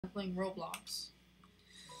playing Roblox.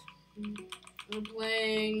 We're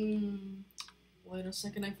playing. Wait a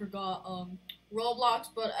second, I forgot. Roblox,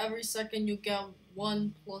 but every second you get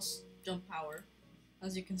 1+ jump power,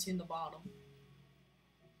 as you can see in the bottom.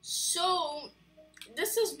 So,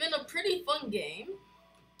 this has been a pretty fun game,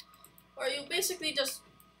 where you basically just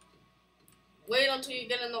wait until you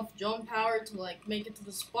get enough jump power to like make it to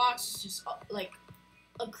this box. It's just like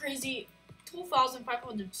a crazy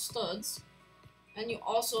 2,500 studs. And you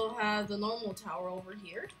also have the normal tower over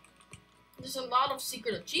here. There's a lot of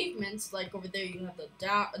secret achievements, like over there you have the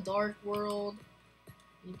dark world.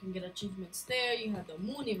 You can get achievements there. You have the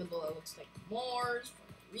moon, even though it looks like Mars for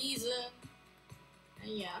a reason.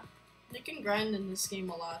 And yeah, you can grind in this game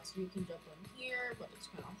a lot. So you can jump on here, but it's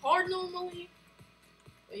kind of hard normally.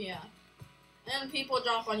 But yeah, and people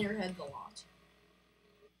jump on your head a lot.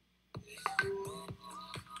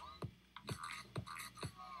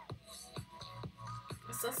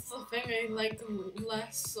 That's the thing I like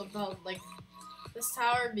less about like this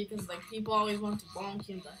tower, because like people always want to bonk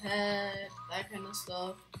you in the head, that kind of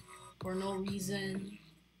stuff, for no reason.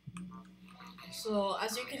 So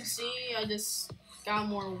as you can see, I just got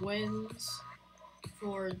more wins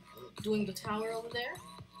for doing the tower over there.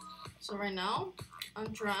 So right now,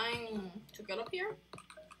 I'm trying to get up here,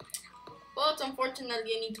 but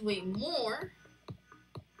unfortunately I need to wait more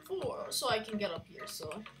so I can get up here.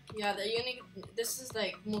 So yeah, this is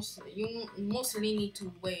like you mostly need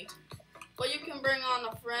to wait, but you can bring on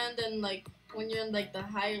a friend, and like when you're in like the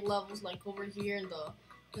higher levels, like over here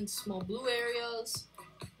in small blue areas,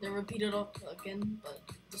 they repeat it up again. But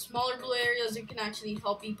the smaller blue areas, you can actually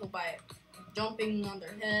help people by jumping on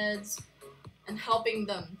their heads and helping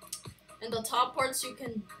them. In the top parts, you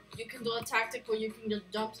can do a tactic where you can just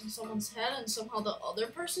jump on someone's head and somehow the other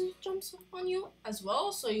person jumps on you as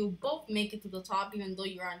well, so you both make it to the top even though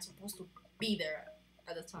you aren't supposed to be there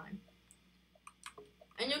at the time.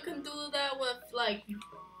 And you can do that with like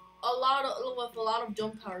a lot of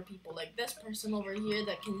jump power people, like this person over here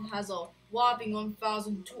that has a whopping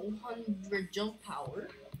 1,200 jump power.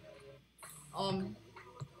 And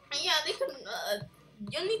yeah, they can.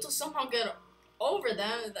 You need to somehow get over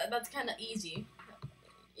them. That's kind of easy.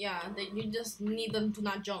 Yeah, you just need them to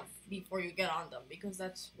not jump before you get on them, because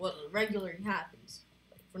that's what regularly happens,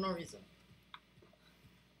 like, for no reason.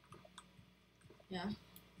 Yeah.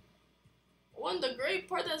 The great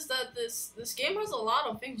part is that this game has a lot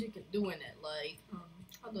of things you can do in it. Like,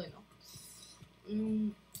 how do I know?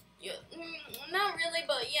 Yeah, not really,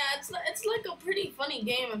 but yeah, it's like a pretty funny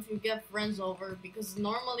game if you get friends over, because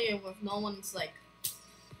normally with no one it's like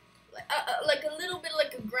a little bit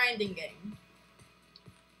like a grinding game.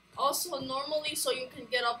 Also, normally, so you can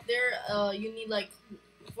get up there, you need like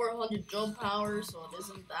 400 jump power, so it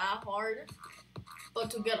isn't that hard.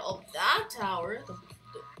 But to get up that tower,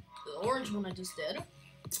 the orange one I just did,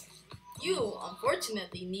 you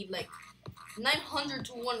unfortunately need like 900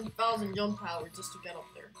 to 1,000 jump power just to get up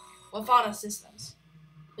there, without assistance.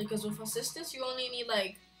 Because with assistance, you only need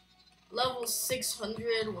like level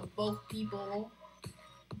 600 with both people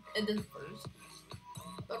in this first.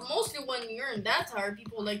 But mostly when you're in that tower,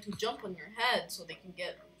 people like to jump on your head so they can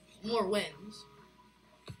get more wins.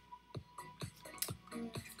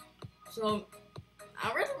 So,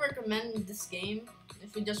 I really recommend this game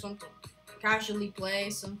if you just want to casually play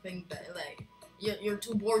something that like you're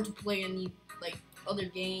too bored to play any like other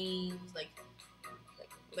games,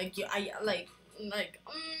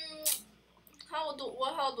 how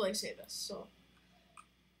do I say this? So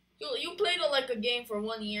you played like a game for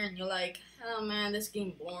 1 year and you're like, oh man, this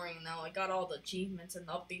game boring now. I got all the achievements and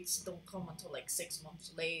the updates don't come until like 6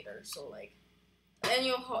 months later. So like, and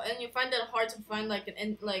you find it hard to find like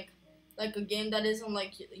like a game that isn't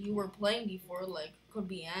like you were playing before. Like, could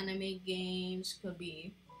be anime games, could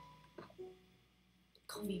be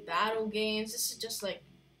battle games. This is just like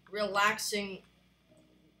relaxing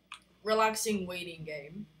waiting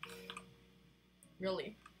game.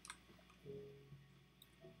 Really.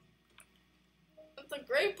 The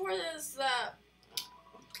great part is that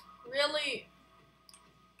really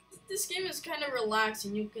this game is kind of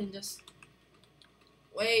relaxing. You can just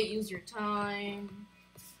wait, use your time.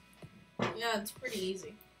 Yeah, it's pretty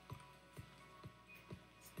easy.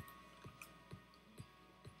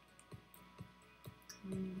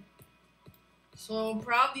 So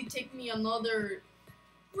probably take me another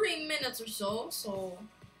 3 minutes or so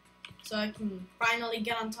I can finally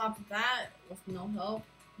get on top of that with no help,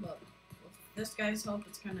 but this guy's help,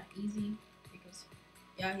 it's kind of easy, because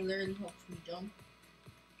yeah, he literally helps me jump.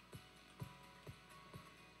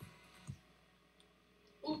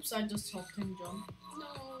 Oops, I just helped him jump.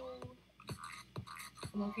 No.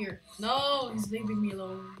 Come up here. No, he's leaving me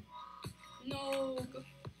alone. No.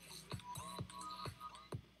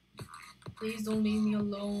 Please don't leave me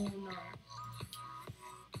alone.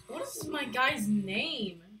 What is my guy's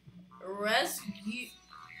name? Resgiwick?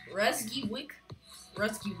 Resgiwick.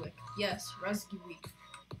 Yes, Resgiwick.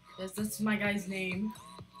 Yes, that's my guy's name.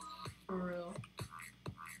 For real.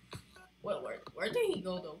 Where did he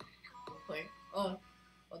go though? Wait. Oh,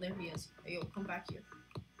 there he is. Hey, yo, come back here.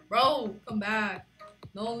 Bro, come back.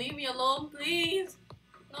 Don't leave me alone, please.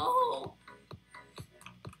 No.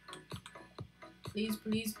 Please,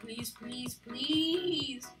 please, please, please,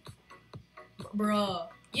 please. Bruh.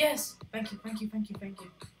 Yes. Thank you, thank you, thank you, thank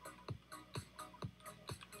you.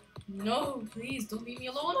 No, please, don't leave me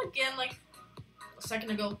alone again like a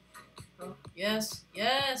second ago. Bro. Yes,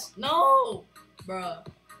 yes. No. Bruh.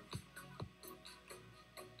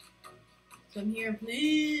 Come here,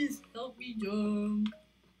 please. Help me jump.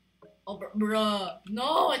 Oh, bruh.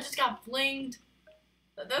 No, I just got flinged.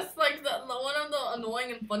 That's like one of the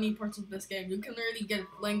annoying and funny parts of this game. You can literally get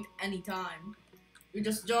flinged anytime. You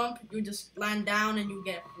just jump, you just land down, and you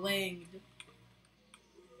get flinged.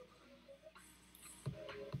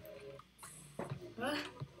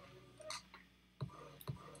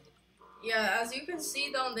 Yeah, as you can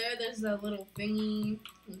see down there, there's that little thingy.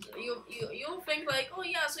 You'll think like, oh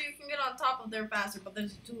yeah, so you can get on top of there faster, but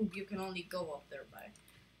there's a tube you can only go up there by.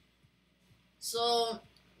 So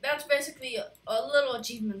that's basically a little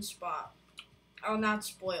achievement spot. I'll not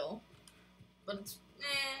spoil, but it's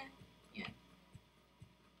yeah.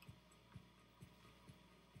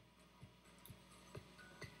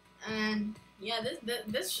 And yeah,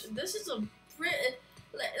 this is a pretty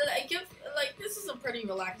this is a pretty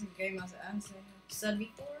relaxing game as I said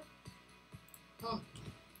before.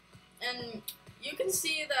 And you can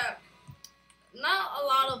see that not a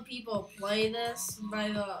lot of people play this by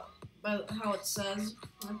how it says.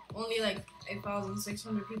 Only like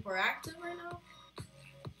 8,600 people are active right now.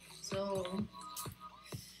 So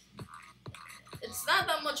it's not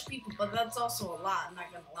that much people, but that's also a lot, I'm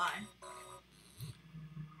not gonna lie.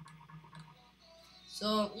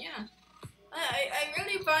 So yeah. I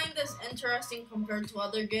really find this interesting compared to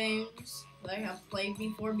other games that I have played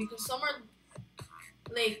before because some are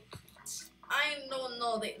like I don't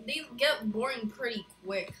know, they get boring pretty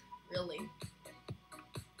quick, really.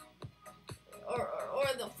 Or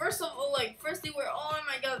the first they were, oh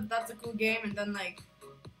my god, that's a cool game, and then like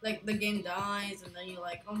the game dies and then you're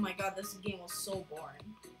like, oh my god, this game was so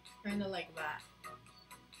boring. Kinda like that.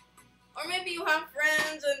 Or maybe you have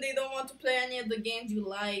friends and they don't want to play any of the games you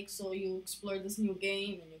like, so you explore this new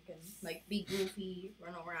game and you can like be goofy,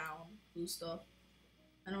 run around, do stuff.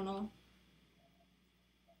 I don't know.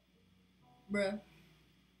 Bruh.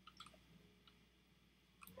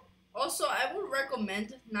 Also, I would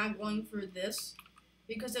recommend not going for this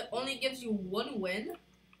because it only gives you 1 win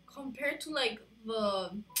compared to like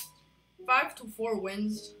the 5 to 4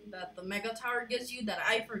 wins that the Mega Tower gives you that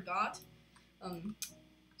I forgot.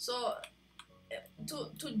 So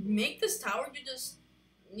to make this tower, you just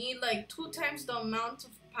need like 2 times the amount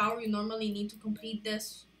of power you normally need to complete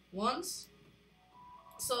this once.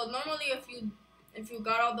 So normally if you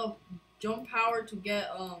got all the jump power to get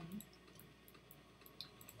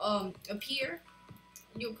appear,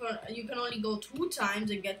 you can only go 2 times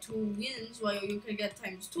and get 2 wins, while you can get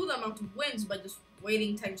times 2 the amount of wins by just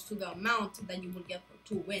waiting times 2 the amount that you would get for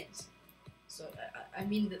 2 wins. So I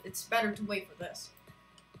mean, it's better to wait for this.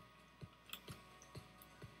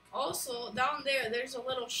 Also, down there's a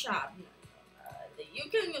little shop. You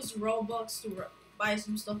can use Roblox to buy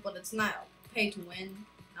some stuff, but it's not pay to win.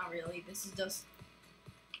 Not really. This is just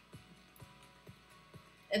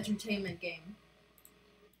entertainment game.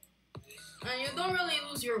 And you don't really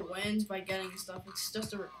lose your wins by getting stuff. It's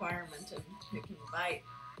just a requirement, and you can buy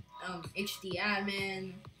HD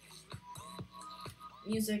admin,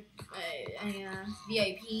 music,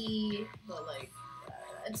 VIP, but like.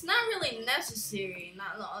 It's not really necessary.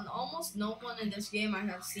 Almost no one in this game I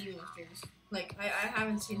have seen with this. Like I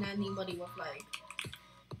haven't seen anybody with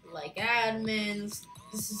like admins.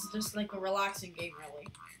 This is just like a relaxing game, really.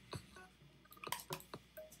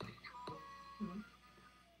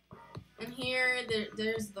 And here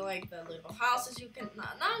there's the little houses you can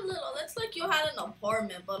not little. It's like you had an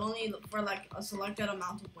apartment, but only for like a selected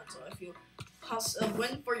amount of wins. So if you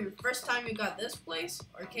win for your first time, you got this place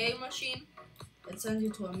arcade machine. It sends you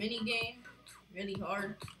to a mini game, really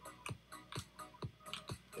hard.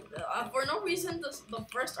 For no reason, the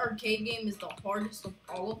first arcade game is the hardest of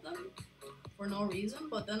all of them. For no reason,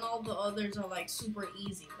 but then all the others are like super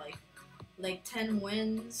easy, like 10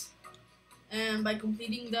 wins, and by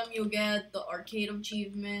completing them, you'll get the arcade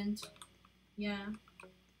achievement. Yeah,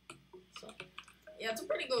 So yeah, it's a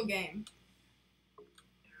pretty good game.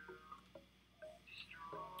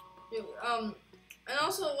 And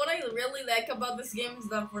also what I really like about this game is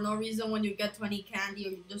that for no reason when you get 20 candy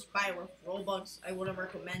or you just buy with Robux, I wouldn't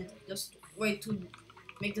recommend just wait to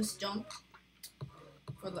make this jump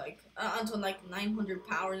for like until like 900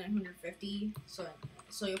 power, 950, so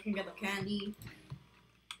you can get the candy,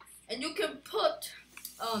 and you can put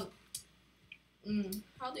how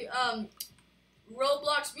do you,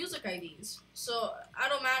 Roblox music IDs. So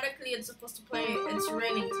automatically it's supposed to play It's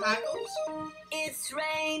Raining Tacos. It's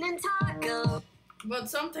raining tacos.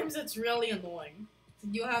 But sometimes it's really annoying.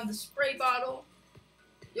 You have the spray bottle.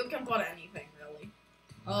 You can put anything really.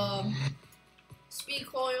 Speed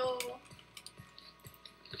coil.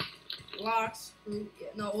 Blocks.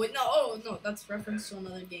 Yeah, no, wait, no. Oh no, that's reference to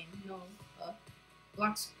another game. No,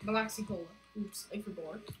 Bloxy Cola. Oops, I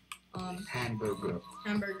forgot. Hamburger.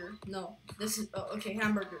 No, this is okay.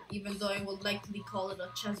 Hamburger. Even though I would likely call it a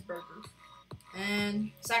cheeseburger.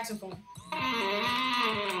 And saxophone.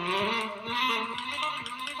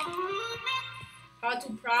 How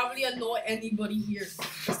to probably annoy anybody here.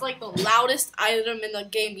 It's like the loudest item in the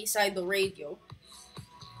game beside the radio.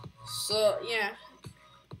 So yeah.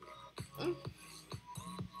 And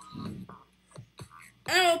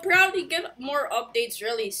I'll probably get more updates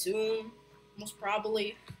really soon. Most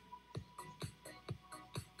probably.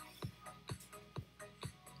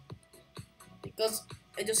 Because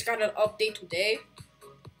I just got an update today.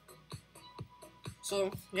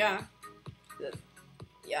 So yeah.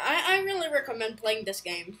 Yeah, I really recommend playing this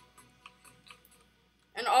game.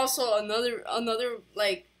 And also another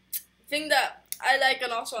like thing that I like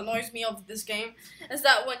and also annoys me of this game is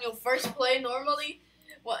that when you first play normally,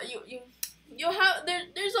 what you have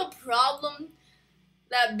there's a problem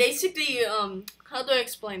that basically how do I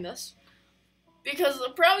explain this? Because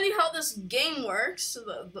probably how this game works,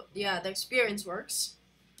 the experience works.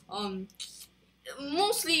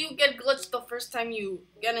 Mostly you get glitched the first time you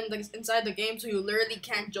get inside the game, so you literally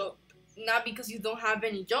can't jump. Not because you don't have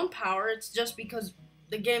any jump power, it's just because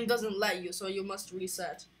the game doesn't let you, so you must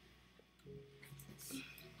reset.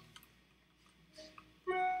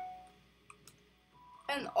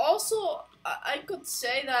 And also, I could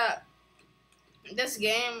say that this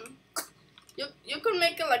game, you can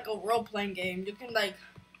make it like a role-playing game. You can like,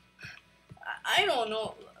 I don't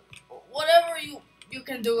know, whatever you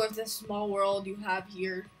can do with this small world you have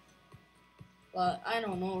here. But I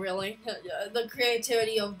don't know really. The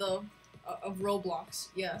creativity of Roblox,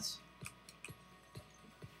 yes.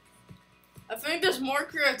 I think there's more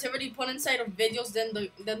creativity put inside of videos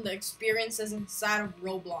than the experiences inside of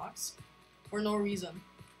Roblox, for no reason.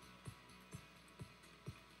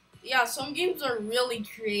 Yeah, some games are really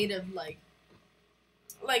creative, like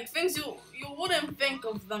things you wouldn't think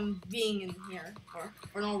of them being in here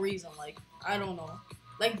for no reason. Like I don't know,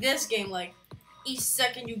 like this game, like each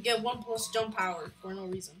second you get 1+ jump power for no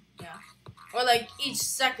reason. Yeah, or like each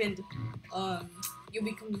second, you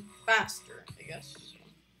become faster. I guess.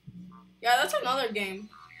 Yeah, that's another game,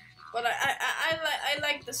 but I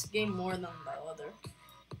like this game more than the other.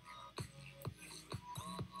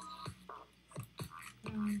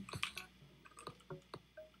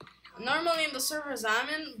 Normally in the servers I'm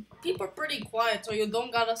in, people are pretty quiet, so you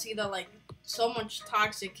don't gotta see the like so much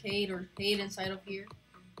toxic hate inside of here.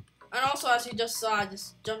 And also, as you just saw, I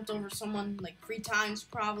just jumped over someone like 3 times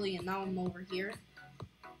probably, and now I'm over here.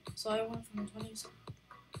 So I went from 20.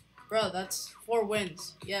 Bro, that's 4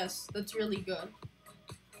 wins. Yes, that's really good.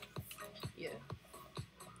 Yeah.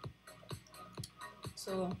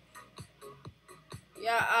 So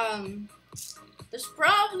yeah, there's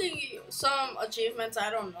probably some achievements I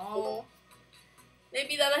don't know,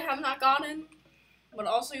 maybe that I have not gotten, but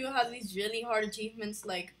also you have these really hard achievements,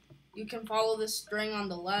 like you can follow this string on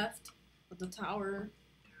the left of the tower,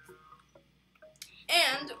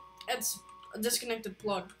 and it's a disconnected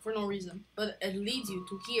plug for no reason, but it leads you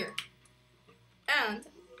to here. And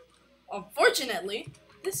unfortunately,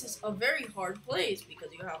 this is a very hard place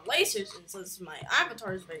because you have lasers, and since my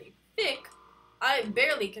avatar is very thick, I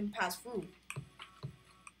barely can pass through.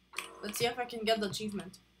 Let's see if I can get the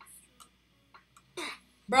achievement.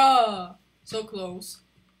 Bruh! So close.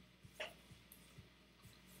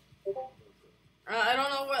 I don't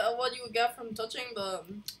know what you get from touching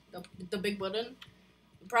the big button.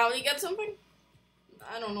 You probably get something?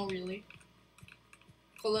 I don't know really.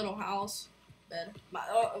 Cool little house. Bed.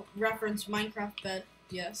 Reference Minecraft bed.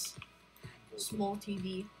 Yes. Small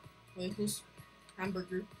TV. Wait, who's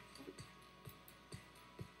hamburger?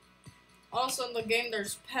 Also in the game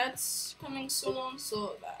there's pets coming soon,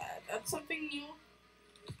 so that's something new.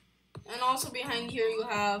 And also behind here you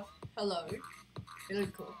have hello. Really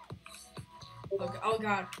cool. Okay. Oh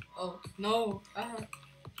god. Oh no. I'm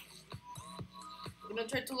gonna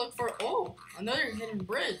try to look for another hidden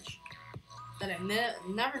bridge that I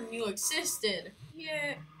never knew existed.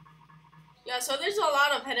 Yeah. Yeah. So there's a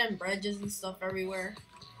lot of hidden bridges and stuff everywhere.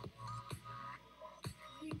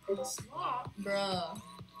 Bruh.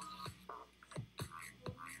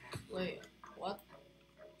 Wait. What?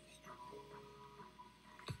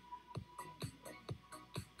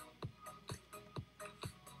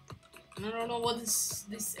 I don't know what this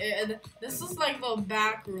is like the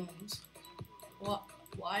back rooms. What?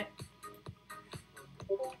 What?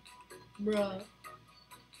 Bruh.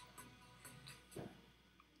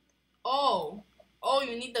 Oh. Oh,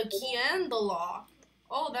 you need the key and the lock.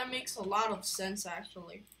 Oh, that makes a lot of sense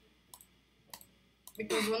actually.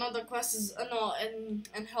 Because one of the quests is no,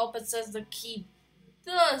 and help it says the key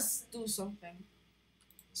does do something.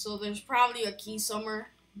 So there's probably a key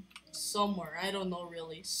somewhere. Somewhere. I don't know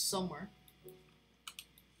really. Somewhere.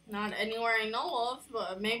 Not anywhere I know of,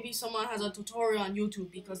 but maybe someone has a tutorial on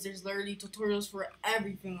YouTube because there's literally tutorials for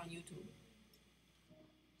everything on YouTube.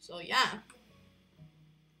 So yeah.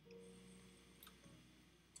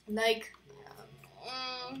 Like,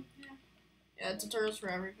 yeah, tutorials for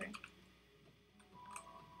everything.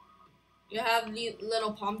 You have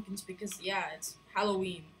little pumpkins because, yeah, it's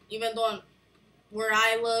Halloween. Even though where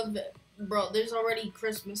I live, bro, there's already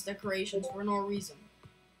Christmas decorations for no reason.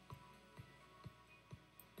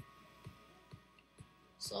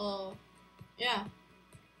 So, yeah.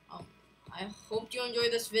 I hope you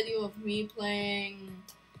enjoyed this video of me playing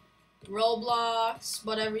Roblox,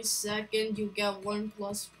 but every second you get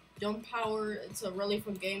 1+ jump power. It's a really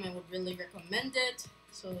fun game. I would really recommend it.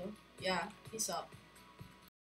 So, yeah, peace out.